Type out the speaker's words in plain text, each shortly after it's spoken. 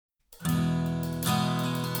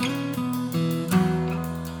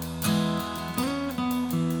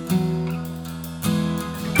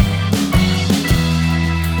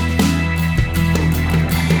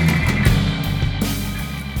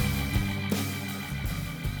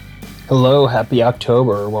Hello, happy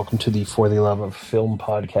October. Welcome to the For the Love of Film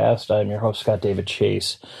podcast. I'm your host, Scott David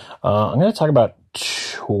Chase. I'm going to talk about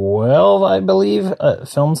 12, I believe,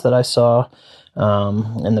 films that I saw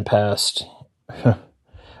in the past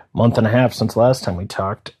month and a half since last time we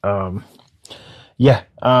talked. I'll just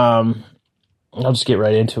get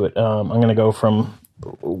right into it. I'm going to go from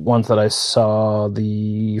ones that I saw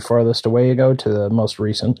the farthest away ago to the most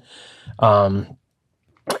recent. I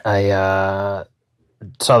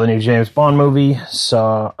saw the new James Bond movie,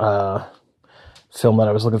 saw a film that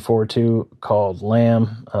I was looking forward to called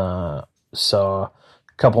Lamb, saw a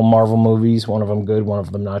couple Marvel movies, one of them good, one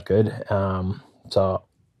of them not good, saw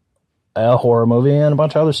a horror movie, and a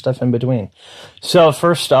bunch of other stuff in between. So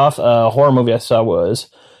first off, a horror movie I saw was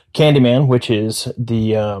Candyman, which is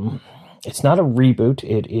it's not a reboot,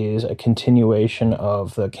 it is a continuation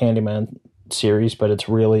of the Candyman series, but it's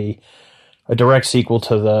really a direct sequel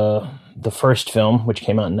to the first film, which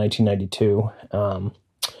came out in 1992.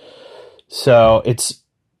 So it's,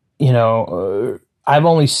 I've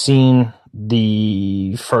only seen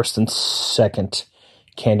the first and second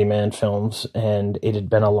Candyman films, and it had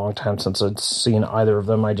been a long time since I'd seen either of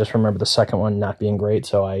them. I just remember the second one not being great,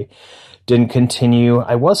 so I didn't continue.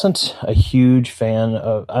 I wasn't a huge fan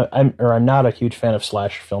of, I'm not a huge fan of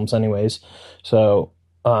slasher films anyways, so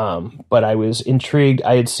but I was intrigued.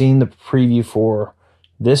 I had seen the preview for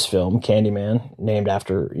this film, Candyman, named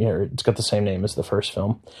after, it's got the same name as the first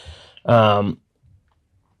film. And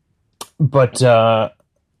it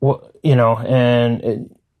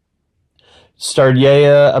starred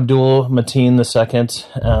Yahya Abdul-Mateen II,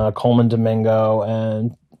 Coleman Domingo,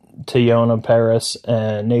 and Teyonah Parris,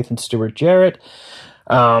 and Nathan Stewart Jarrett.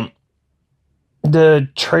 The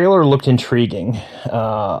trailer looked intriguing.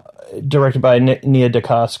 Directed by Nia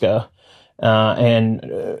DaCosta,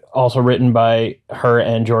 and also written by her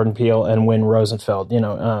and Jordan Peele and Wynn Rosenfeld.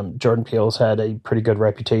 Jordan Peele's had a pretty good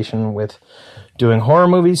reputation with doing horror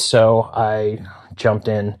movies, so I jumped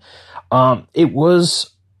in. It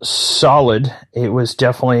was solid. It was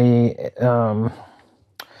definitely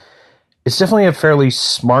it's definitely a fairly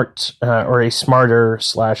smart or a smarter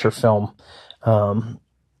slasher film.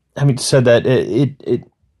 Having said that, it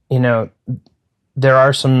there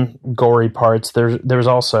are some gory parts. There's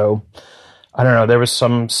also, there was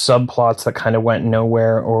some subplots that kind of went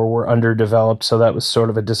nowhere or were underdeveloped, so that was sort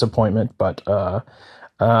of a disappointment. But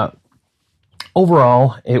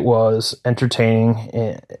overall, it was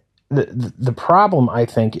entertaining. The problem, I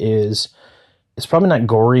think, is it's probably not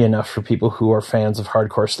gory enough for people who are fans of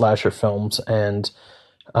hardcore slasher films, and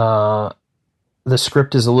the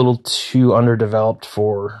script is a little too underdeveloped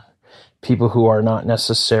for people who are not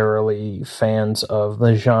necessarily fans of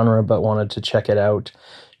the genre but wanted to check it out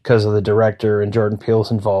because of the director and Jordan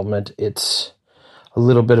Peele's involvement. It's a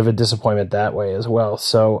little bit of a disappointment that way as well.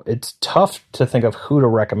 So it's tough to think of who to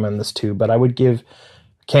recommend this to, but I would give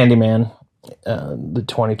Candyman, the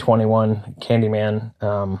 2021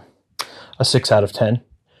 Candyman, a 6 out of 10.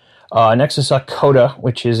 Next I saw Coda,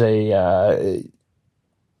 which is a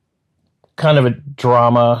kind of a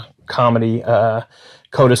drama comedy.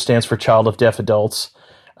 CODA stands for Child of Deaf Adults,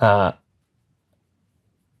 and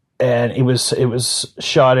it was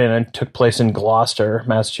shot in and took place in Gloucester,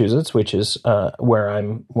 Massachusetts, which is where I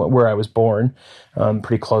was born,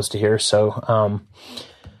 pretty close to here. So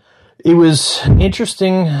it was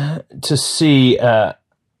interesting to see, the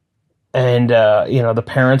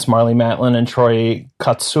parents, Marlee Matlin and Troy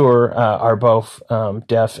Kotsur, are both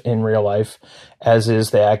deaf in real life, as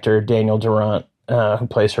is the actor Daniel Durant, who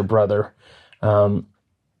plays her brother.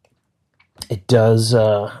 It does,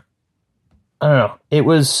 I don't know. It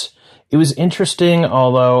was interesting,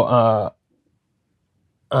 although,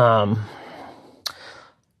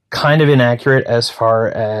 kind of inaccurate as far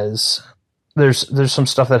as there's some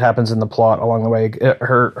stuff that happens in the plot along the way.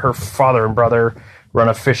 Her father and brother run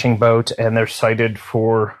a fishing boat, and they're cited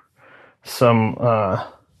for some, code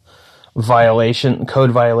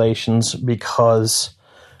violations because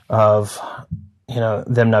of,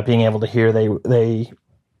 them not being able to hear. They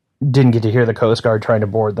didn't get to hear the Coast Guard trying to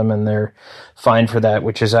board them, and they're fined for that,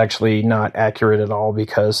 which is actually not accurate at all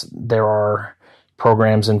because there are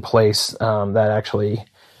programs in place that actually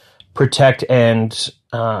protect and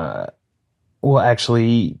will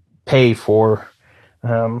actually pay for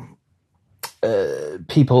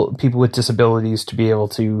people with disabilities to be able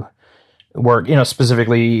to work,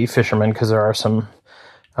 specifically fishermen, because there are some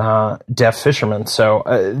deaf fishermen. So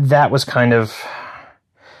that was kind of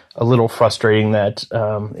a little frustrating that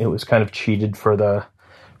it was kind of cheated for the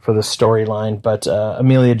storyline. But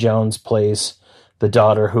Emilia Jones plays the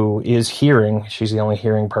daughter who is hearing. She's the only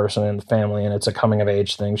hearing person in the family, and it's a coming of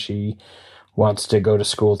age thing. She wants to go to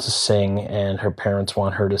school to sing, and her parents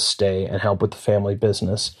want her to stay and help with the family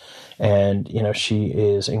business. And, she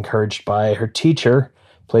is encouraged by her teacher,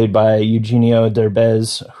 played by Eugenio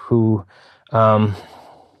Derbez, who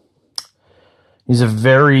he's a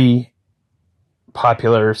very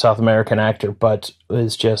popular South American actor, but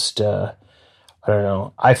is just, I don't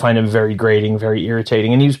know, I find him very grating, very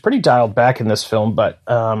irritating. And he was pretty dialed back in this film, but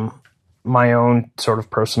my own sort of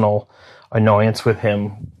personal annoyance with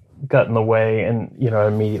him got in the way, and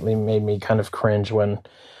immediately made me kind of cringe when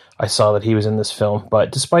I saw that he was in this film.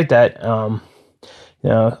 But despite that, a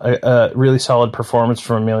really solid performance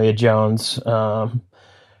from Emilia Jones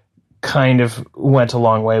kind of went a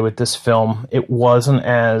long way with this film. It wasn't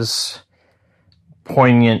as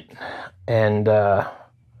poignant, and I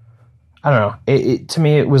don't know. To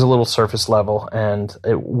me, it was a little surface level, and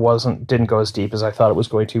it didn't go as deep as I thought it was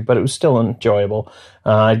going to, but it was still enjoyable.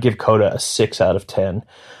 I'd give Coda a 6 out of 10.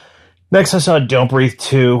 Next, I saw Don't Breathe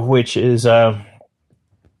 2, which is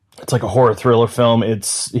it's like a horror thriller film.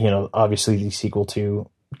 It's obviously the sequel to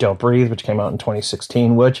Don't Breathe, which came out in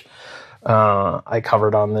 2016, which I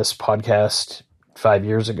covered on this podcast 5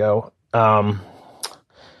 years ago. It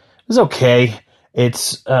was okay.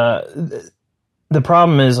 It's the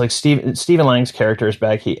problem is, like, Stephen Lang's character is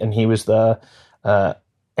back, and he was the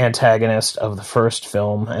antagonist of the first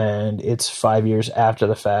film, and it's 5 years after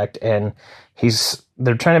the fact, and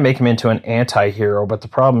they're trying to make him into an anti-hero, but the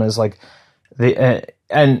problem is, like, to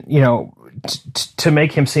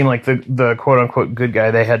make him seem like the quote-unquote good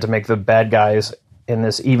guy, they had to make the bad guys in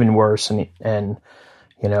this even worse and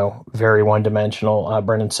very one-dimensional.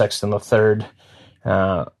 Brendan Sexton III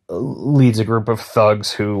leads a group of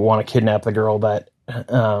thugs who want to kidnap the girl that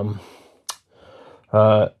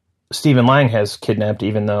Stephen Lang has kidnapped,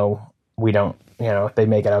 even though we don't, they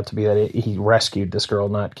make it out to be that he rescued this girl,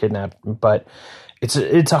 not kidnapped. But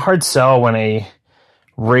it's a hard sell when a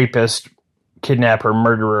rapist, kidnapper,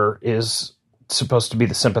 murderer is supposed to be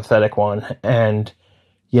the sympathetic one. And,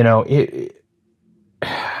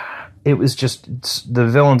 it was just, the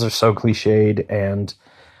villains are so cliched, and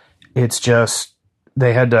it's just,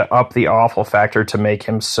 they had to up the awful factor to make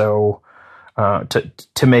him so,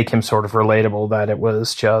 to make him sort of relatable, that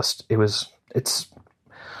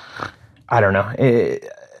I don't know. It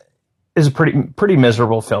is a pretty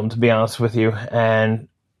miserable film, to be honest with you. And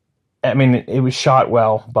I mean, it was shot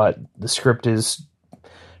well, but the script is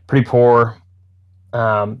pretty poor.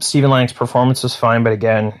 Stephen Lang's performance was fine, but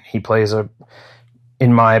again, he plays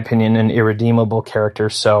in my opinion, an irredeemable character.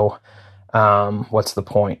 So, what's the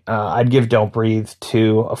point? I'd give Don't Breathe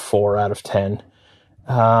 2 a 4 out of 10.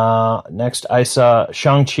 Next, I saw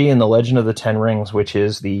Shang-Chi and the Legend of the Ten Rings, which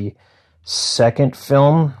is the second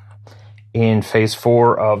film in Phase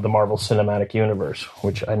 4 of the Marvel Cinematic Universe,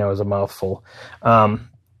 which I know is a mouthful.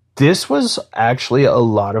 This was actually a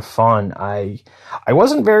lot of fun. I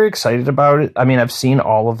wasn't very excited about it. I mean, I've seen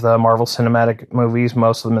all of the Marvel Cinematic movies,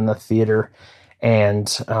 most of them in the theater, and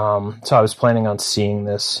so I was planning on seeing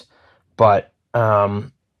this, but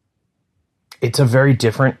it's a very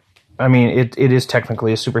different, I mean, it is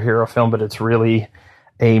technically a superhero film, but it's really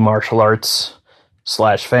a martial arts /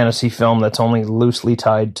 fantasy film that's only loosely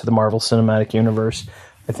tied to the Marvel Cinematic Universe.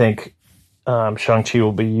 I think Shang-Chi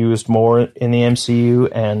will be used more in the MCU,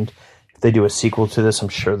 and if they do a sequel to this, I'm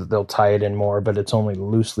sure that they'll tie it in more, but it's only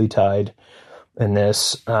loosely tied in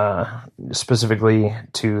this, specifically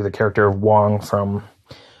to the character of Wong from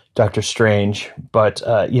Doctor Strange. But,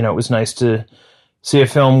 it was nice to see a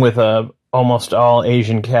film with a almost all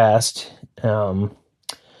Asian cast, and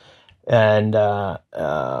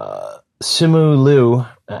Simu Liu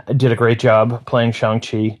did a great job playing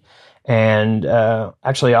Shang-Chi, and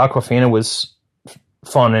actually Awkwafina was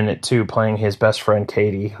fun in it too, playing his best friend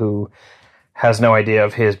Katie, who has no idea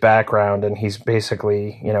of his background, and he's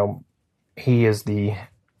basically,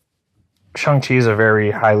 Shang-Chi is a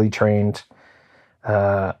very highly trained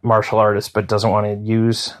martial artist, but doesn't want to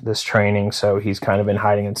use this training, so he's kind of been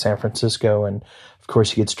hiding in San Francisco, and of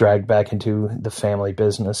course he gets dragged back into the family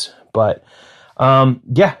business. But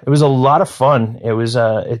it was a lot of fun. It was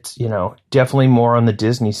it's definitely more on the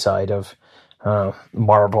Disney side of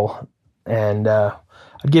Marvel, and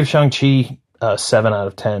I'd give Shang-Chi a 7 out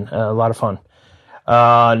of 10. A lot of fun.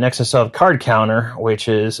 Next I saw The Card Counter, which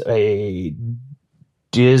is a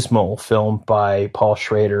dismal film by Paul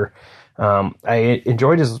Schrader. I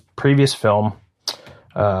enjoyed his previous film,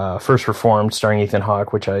 First Reformed, starring Ethan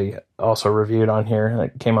Hawke, which I also reviewed on here.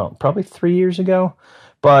 That came out probably 3 years ago.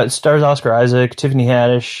 But it stars Oscar Isaac, Tiffany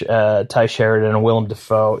Haddish, Ty Sheridan, and Willem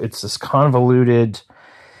Dafoe. It's this convoluted,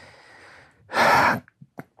 not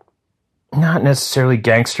necessarily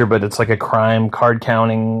gangster, but it's like a crime card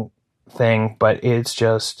counting thing, but it's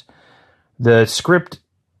just the script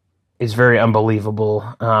is very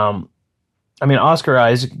unbelievable. I mean, Oscar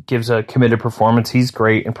Isaac gives a committed performance. He's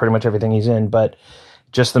great in pretty much everything he's in, but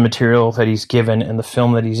just the material that he's given and the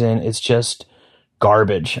film that he's in, it's just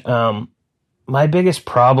garbage. My biggest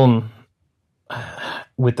problem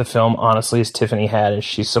with the film, honestly, is Tiffany Haddish.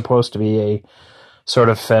 She's supposed to be a sort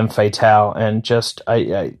of femme fatale, and just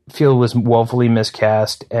I feel was woefully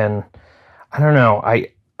miscast. And I don't know,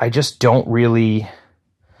 I just don't really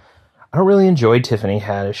enjoy Tiffany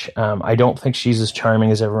Haddish. I don't think she's as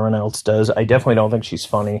charming as everyone else does. I definitely don't think she's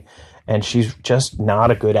funny, and she's just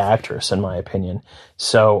not a good actress, in my opinion.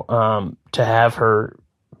 So to have her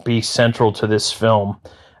be central to this film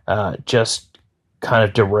just kind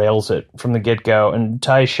of derails it from the get-go. And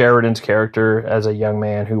Ty Sheridan's character as a young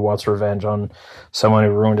man who wants revenge on someone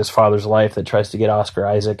who ruined his father's life, that tries to get Oscar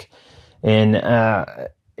Isaac in,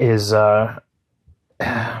 is I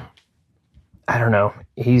don't know.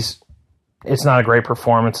 It's not a great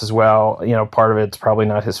performance as well. You know, part of it's probably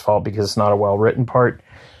not his fault because it's not a well-written part.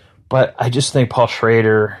 But I just think Paul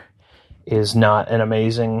Schrader is not an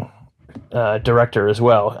amazing director as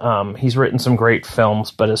well. He's written some great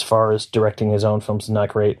films, but as far as directing his own films, not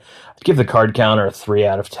great. I'd give The Card Counter a 3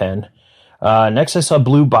 out of 10. Next, I saw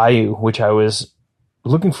Blue Bayou, which I was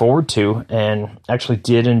looking forward to and actually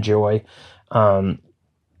did enjoy.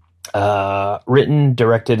 Written,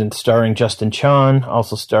 directed, and starring Justin Chon.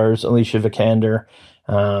 Also stars Alicia Vikander.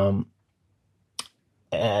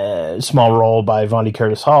 Small role by Vondie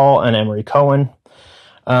Curtis Hall and Emery Cohen.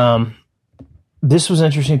 This was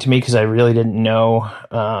interesting to me because I really didn't know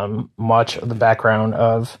much of the background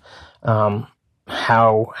of how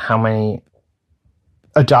many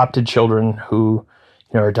adopted children who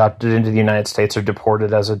are adopted into the United States are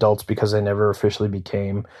deported as adults because they never officially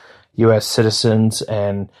became U.S. citizens.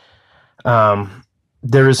 And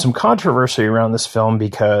there is some controversy around this film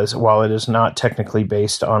because while it is not technically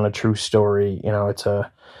based on a true story, it's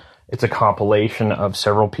a compilation of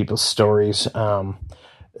several people's stories.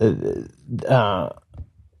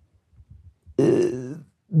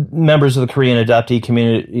 Members of the Korean adoptee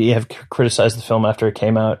community have criticized the film after it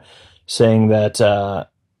came out, saying that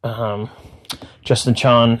Justin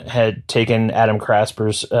Chon had taken Adam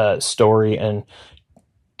Krasper's story and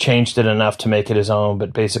changed it enough to make it his own,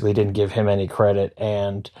 but basically didn't give him any credit,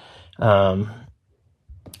 and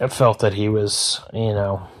felt that he was,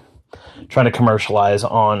 trying to commercialize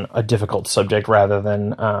on a difficult subject rather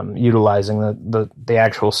than utilizing the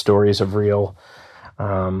actual stories of real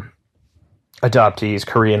adoptees,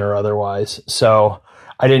 Korean or otherwise. So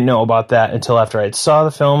I didn't know about that until after I saw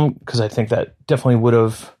the film, because I think that definitely would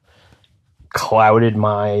have clouded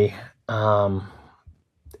my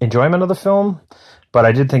enjoyment of the film. But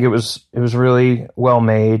I did think it was really well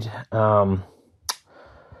made. I'm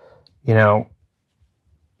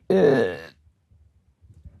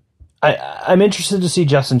interested to see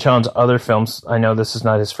Justin Chon's other films. I know this is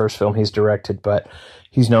not his first film he's directed, but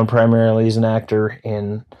he's known primarily as an actor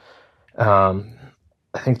in, I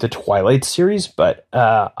think, the Twilight series. But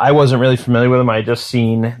I wasn't really familiar with him. I had just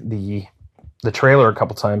seen the trailer a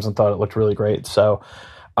couple times and thought it looked really great. So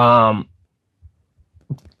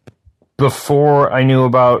before I knew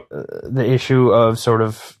about the issue of sort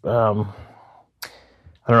of, I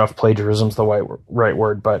don't know if plagiarism's the right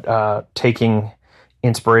word, but taking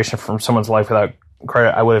inspiration from someone's life without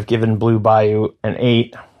credit, I would have given Blue Bayou an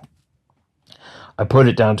 8. I put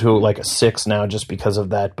it down to like a 6 now just because of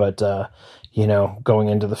that. But, going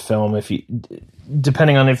into the film,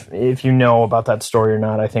 depending on if you know about that story or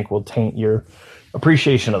not, I think will taint your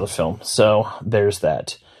appreciation of the film. So there's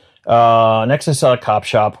that. Next I saw Cop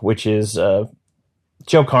Shop, which is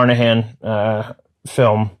Joe Carnahan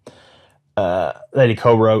film that he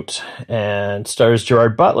co-wrote, and stars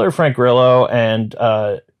Gerard Butler, Frank Grillo, and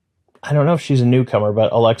I don't know if she's a newcomer,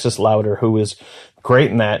 but Alexis Louder, who was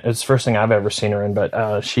great in that. It's the first thing I've ever seen her in,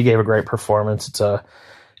 but she gave a great performance. It's a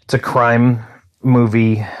crime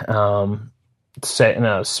movie set in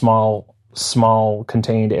a small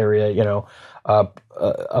contained area.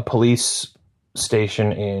 A police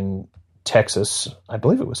station in Texas. I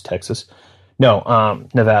believe it was Texas. No,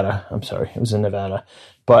 Nevada. I'm sorry, it was in Nevada.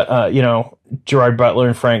 But, Gerard Butler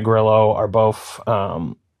and Frank Grillo are both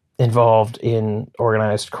involved in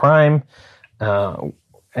organized crime, and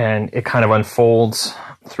it kind of unfolds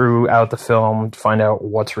throughout the film to find out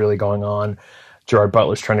what's really going on. Gerard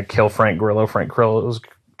Butler's trying to kill Frank Grillo. Frank Grillo is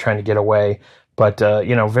trying to get away. But,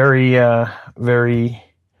 very, very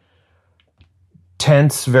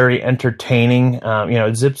tense, very entertaining.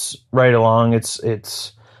 It zips right along. It's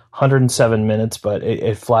 107 minutes, but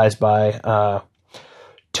it flies by.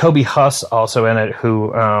 Toby Huss also in it,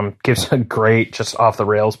 who gives a great, just off the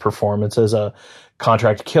rails performance as a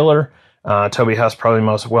contract killer. Toby Huss, probably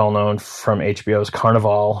most well known from HBO's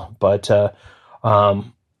Carnival, but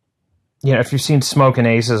if you've seen Smokin'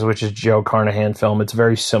 Aces, which is Joe Carnahan film, it's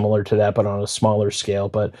very similar to that, but on a smaller scale.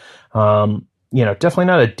 But definitely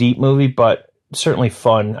not a deep movie, but certainly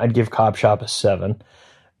fun. I'd give Cop Shop a 7.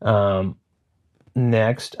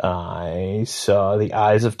 Next, I saw The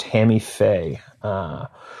Eyes of Tammy Faye,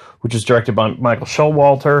 which is directed by Michael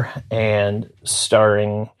Showalter and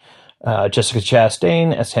starring Jessica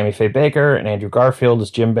Chastain as Tammy Faye Baker and Andrew Garfield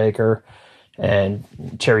as Jim Baker and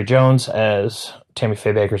Cherry Jones as Tammy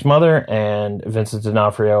Faye Baker's mother and Vincent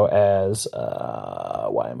D'Onofrio as,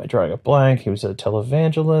 why am I drawing a blank? He was a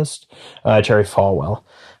televangelist, Jerry Falwell.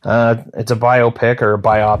 It's a biopic or a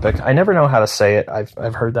biopic. I never know how to say it.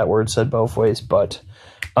 I've heard that word said both ways, but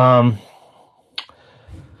oh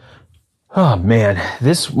man,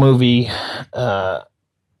 this movie, I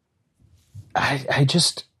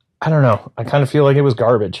don't know. I kind of feel like it was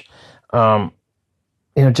garbage.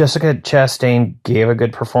 Jessica Chastain gave a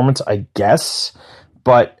good performance, I guess,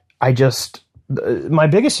 but my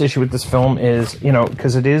biggest issue with this film is,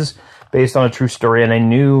 because it is based on a true story, and I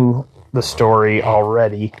knew the story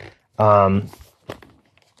already.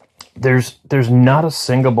 There's not a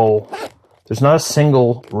single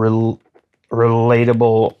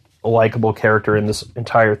relatable, likable character in this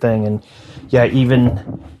entire thing, and yeah,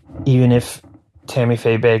 even if Tammy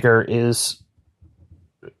Faye Baker is,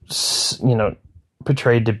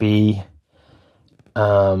 portrayed to be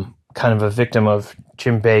kind of a victim of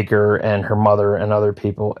Jim Baker and her mother and other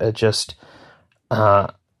people, it just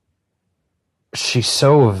she's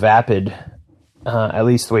so vapid, at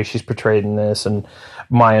least the way she's portrayed in this, and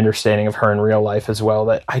my understanding of her in real life as well,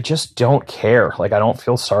 that I just don't care. Like, I don't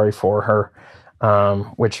feel sorry for her,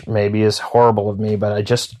 which maybe is horrible of me, but I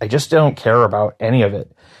just don't care about any of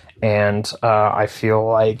it. And I feel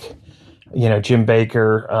like, Jim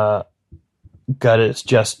Baker got his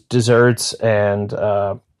just desserts, and he's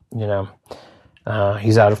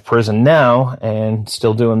out of prison now and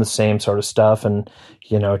still doing the same sort of stuff. And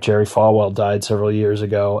Jerry Falwell died several years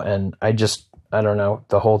ago, and I don't know,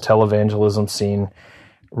 the whole televangelism scene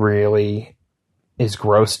really is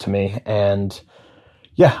gross to me, and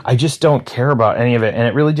yeah, I just don't care about any of it, and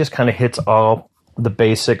it really just kind of hits all the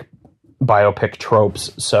basic biopic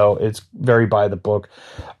tropes, so it's very by the book.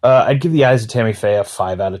 I'd give The Eyes of Tammy Faye a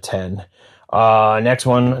 5 out of 10. Next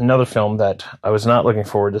one, another film that I was not looking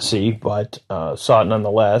forward to see, but saw it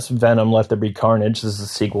nonetheless. Venom: Let There Be Carnage. This is a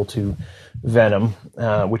sequel to Venom,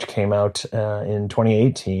 which came out in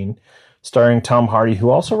 2018, starring Tom Hardy, who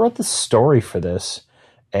also wrote the story for this.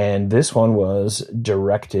 And this one was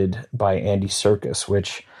directed by Andy Serkis,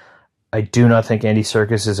 which I do not think Andy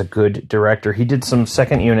Serkis is a good director. He did some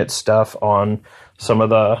second unit stuff on some of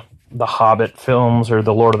the Hobbit films or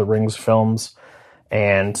the Lord of the Rings films,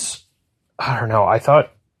 and I don't know. I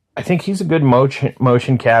think he's a good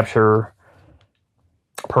motion capture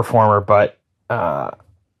performer, but I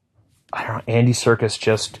don't know. Andy Serkis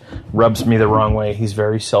just rubs me the wrong way. He's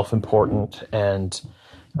very self-important, and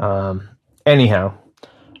anyhow,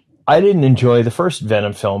 I didn't enjoy the first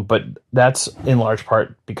Venom film, but that's in large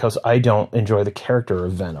part because I don't enjoy the character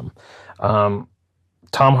of Venom. Tom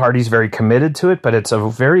Hardy's very committed to it, but it's a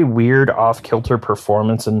very weird off-kilter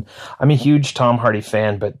performance, and I'm a huge Tom Hardy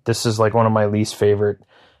fan, but this is like one of my least favorite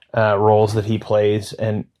roles that he plays,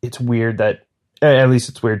 and it's weird that, at least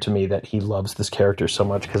it's weird to me, that he loves this character so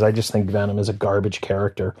much, because I just think Venom is a garbage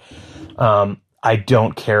character. I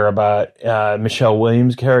don't care about Michelle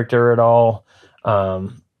Williams' character at all.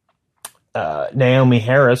 Naomi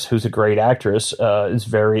Harris, who's a great actress, is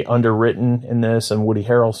very underwritten in this, and Woody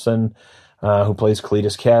Harrelson, who plays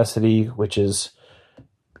Cletus Cassidy, which is,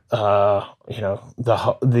 the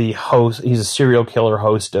host. He's a serial killer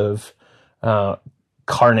host of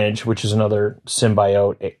Carnage, which is another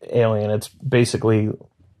symbiote alien. It's basically,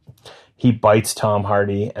 he bites Tom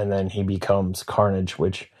Hardy and then he becomes Carnage,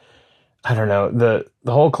 which, I don't know. The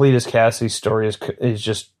whole Cletus Cassidy story is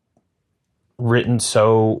just written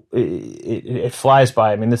so it flies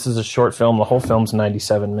by. I mean, this is a short film. The whole film's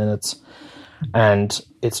 97 minutes, and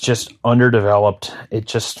it's just underdeveloped. It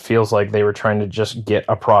just feels like they were trying to just get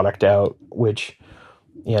a product out, which,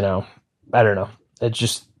 I don't know. It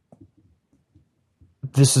just,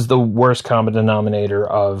 this is the worst common denominator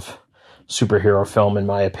of superhero film, in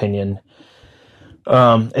my opinion.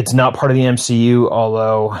 It's not part of the MCU,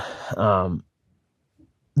 although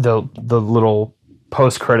the little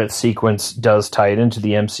post-credit sequence does tie it into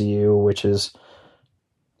the MCU, which is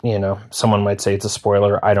someone might say it's a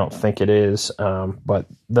spoiler. I don't think it is. But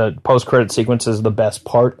the post-credit sequence is the best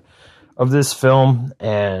part of this film.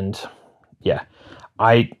 And yeah,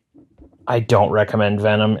 I don't recommend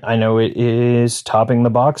Venom. I know it is topping the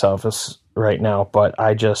box office right now, but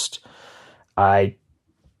I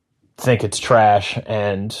think it's trash.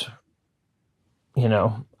 And,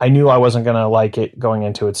 I knew I wasn't going to like it going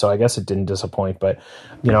into it, so I guess it didn't disappoint. But,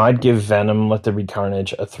 I'd give Venom, Let There Be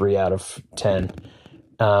Carnage a 3 out of 10.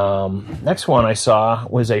 Next one I saw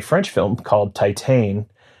was a French film called Titane,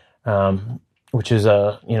 which is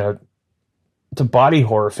it's a body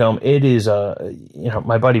horror film. It is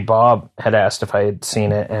my buddy Bob had asked if I had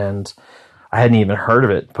seen it, and I hadn't even heard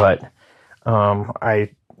of it, but I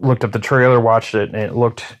looked up the trailer, watched it, and it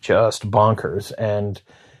looked just bonkers. And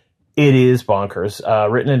it is bonkers.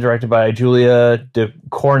 Written and directed by Julia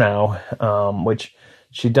Ducournau, which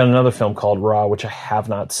she'd done another film called Raw, which I have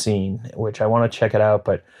not seen, which I want to check it out.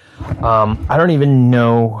 But I don't even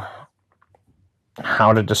know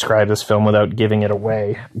how to describe this film without giving it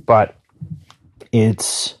away. But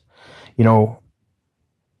it's,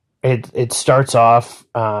 it starts off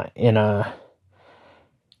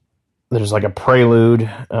there's like a prelude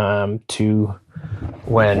to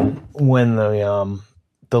when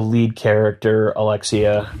the lead character,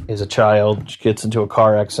 Alexia, is a child. She gets into a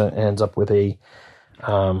car accident and ends up with a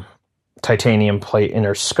titanium plate in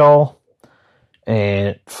her skull. And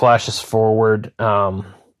it flashes forward.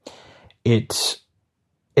 It's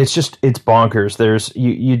bonkers.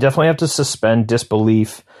 You definitely have to suspend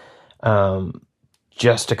disbelief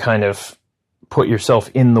just to kind of put yourself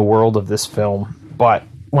in the world of this film. But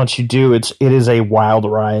once you do, it is a wild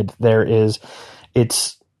ride. There's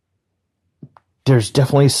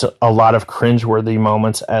definitely a lot of cringeworthy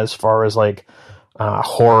moments as far as like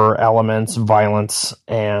horror elements, violence,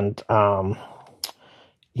 and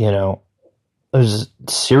there's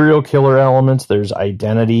serial killer elements. There's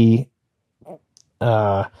identity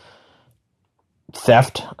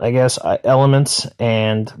theft, I guess, elements,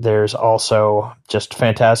 and there's also just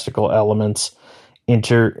fantastical elements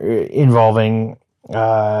involving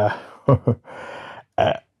a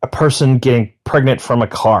person getting pregnant from a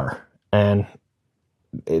car, and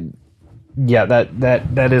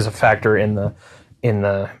that is a factor in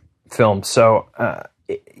the film. So I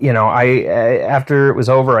after it was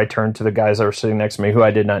over, I turned to the guys that were sitting next to me who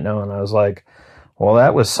I did not know, and I was like, well,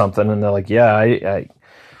 that was something. And they're like, yeah, I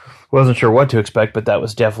wasn't sure what to expect, but that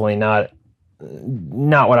was definitely not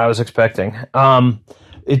what I was expecting.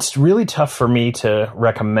 It's really tough for me to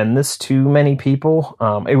recommend this to many people.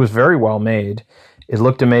 It was very well made. It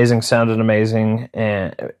looked amazing, sounded amazing,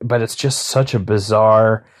 but it's just such a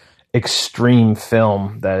bizarre, extreme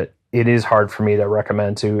film that it is hard for me to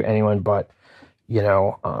recommend to anyone but,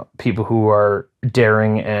 people who are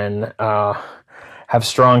daring and have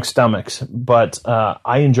strong stomachs. But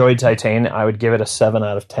I enjoyed Titane. I would give it a 7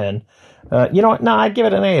 out of 10. You know what? No, I'd give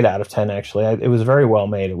it an 8 out of 10, actually. It was very well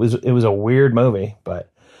made. It was a weird movie. But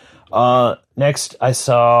next, I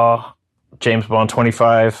saw James Bond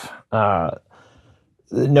 25,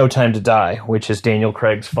 No Time to Die, which is Daniel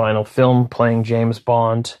Craig's final film playing James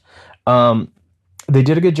Bond. They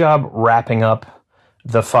did a good job wrapping up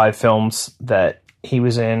the 5 films that he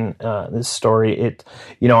was in this story.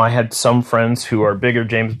 I had some friends who are bigger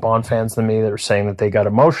James Bond fans than me that were saying that they got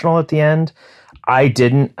emotional at the end. I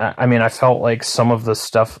didn't. I mean, I felt like some of the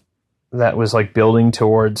stuff that was like building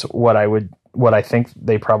towards what I think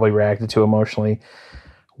they probably reacted to emotionally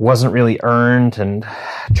wasn't really earned, and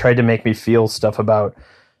tried to make me feel stuff about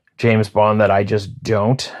James Bond that I just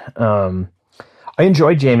don't. I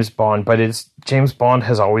enjoy James Bond, but James Bond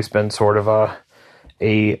has always been sort of a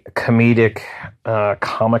comedic,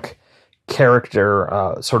 comic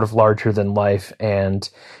character, sort of larger than life. And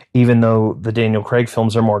even though the Daniel Craig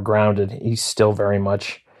films are more grounded, he's still very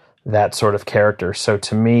much that sort of character. So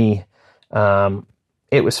to me,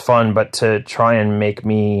 it was fun, but to try and make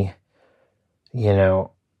me,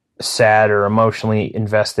 sad or emotionally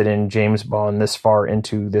invested in James Bond this far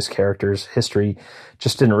into this character's history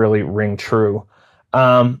just didn't really ring true.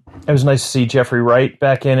 It was nice to see Jeffrey Wright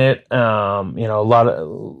back in it. A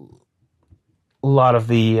lot of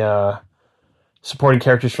the supporting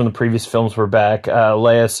characters from the previous films were back.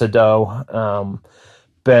 Léa Seydoux,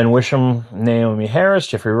 Ben Wisham, Naomi Harris,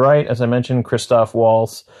 Jeffrey Wright, as I mentioned, Christoph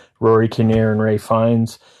Waltz, Rory Kinnear, and Ray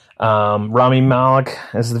Fiennes. Rami Malek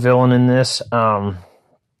as the villain in this. I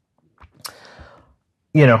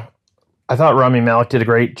thought Rami Malek did a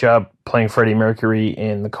great job playing Freddie Mercury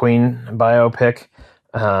in the Queen biopic.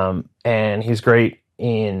 And he's great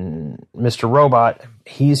in Mr. Robot.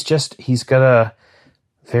 He's got a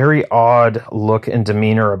very odd look and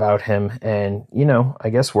demeanor about him, and I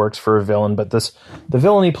guess works for a villain. But the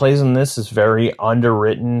villain he plays in this is very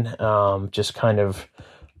underwritten, just kind of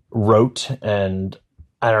rote, and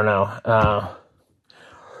I don't know.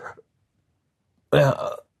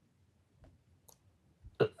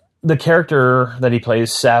 The character that he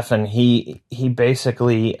plays, Safin, he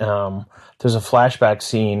basically there's a flashback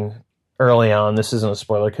scene early on. This isn't a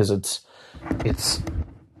spoiler because it's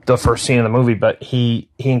the first scene of the movie, but he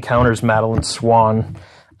encounters Madeline Swan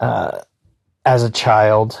as a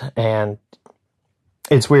child, and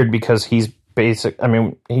it's weird because he's he's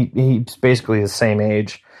basically the same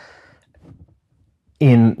age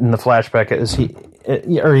in the flashback as he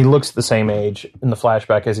looks the same age in the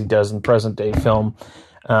flashback as he does in present day film,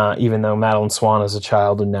 even though Madeline Swan is a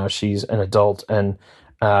child and now she's an adult, and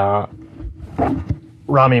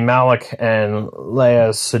Rami Malek and Léa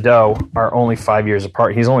Seydoux are only 5 years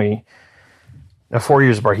apart. He's only 4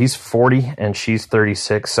 years apart. He's 40 and she's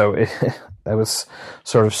 36, so that was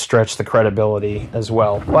sort of stretched the credibility as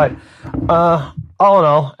well. But all in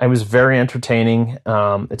all, it was very entertaining.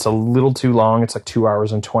 It's a little too long. It's like 2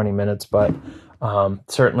 hours and 20 minutes, but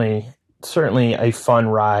certainly a fun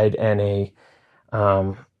ride and a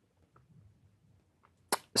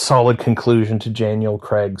solid conclusion to Daniel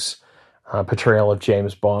Craig's portrayal of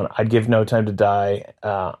James Bond. I'd give No Time to Die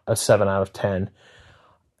a 7 out of 10.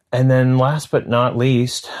 And then last but not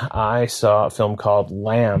least, I saw a film called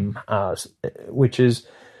Lamb, which it's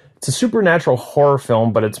a supernatural horror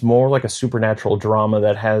film, but it's more like a supernatural drama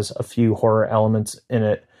that has a few horror elements in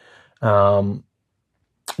it.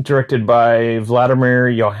 Directed by Vladimir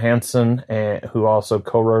Johansson, who also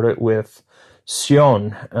co-wrote it with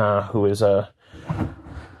Sion, who is a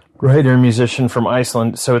writer and musician from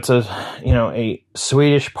Iceland. So it's a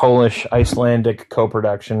Swedish, Polish, Icelandic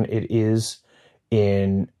co-production. It is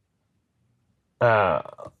in the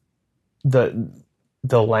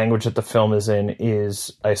language that the film is in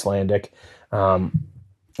is Icelandic, but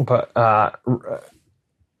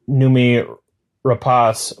Noomi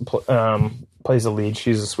Rapace plays the lead.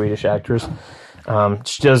 She's a Swedish actress.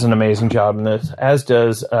 She does an amazing job in this, as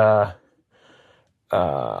does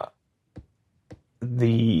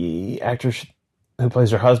the actress who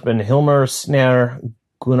plays her husband, Hilmar Snær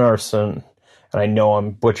Gunnarsson, and I know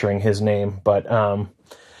I'm butchering his name, but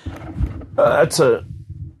it's a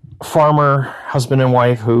farmer, husband and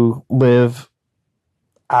wife, who live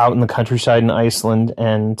out in the countryside in Iceland,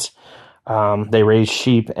 and they raise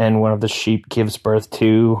sheep, and one of the sheep gives birth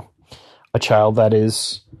to a child that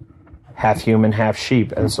is half human, half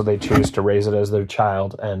sheep, and so they choose to raise it as their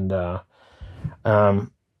child, and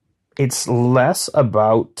it's less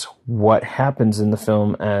about what happens in the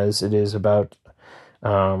film as it is about,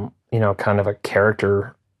 kind of a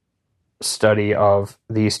character study of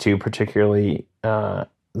these two, particularly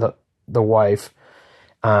the wife.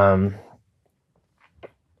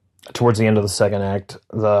 Towards the end of the second act,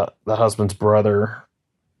 the husband's brother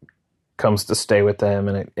comes to stay with them,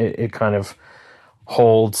 and it kind of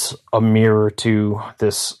holds a mirror to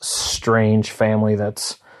this strange family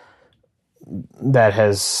that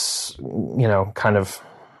has, kind of,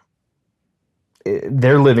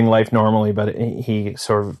 they're living life normally, but he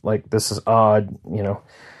sort of like, this is odd,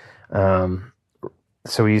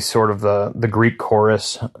 so he's sort of the Greek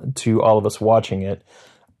chorus to all of us watching it.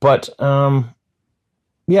 But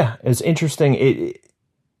it's interesting.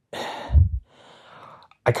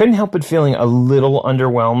 I couldn't help but feeling a little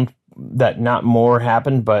underwhelmed that not more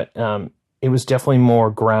happened, but it was definitely more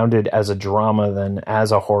grounded as a drama than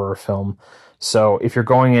as a horror film. So if you're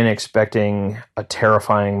going in expecting a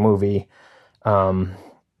terrifying movie, I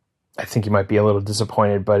think you might be a little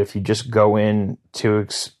disappointed. But if you just go in to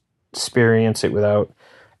experience it without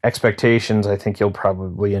expectations, I think you'll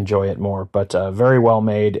probably enjoy it more. But very well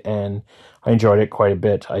made, and I enjoyed it quite a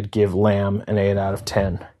bit. I'd give Lamb an 8 out of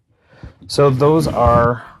 10. So those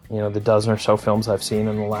are, the dozen or so films I've seen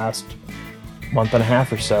in the last month and a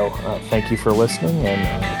half or so. Thank you for listening,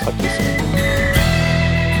 and I'll talk to you soon.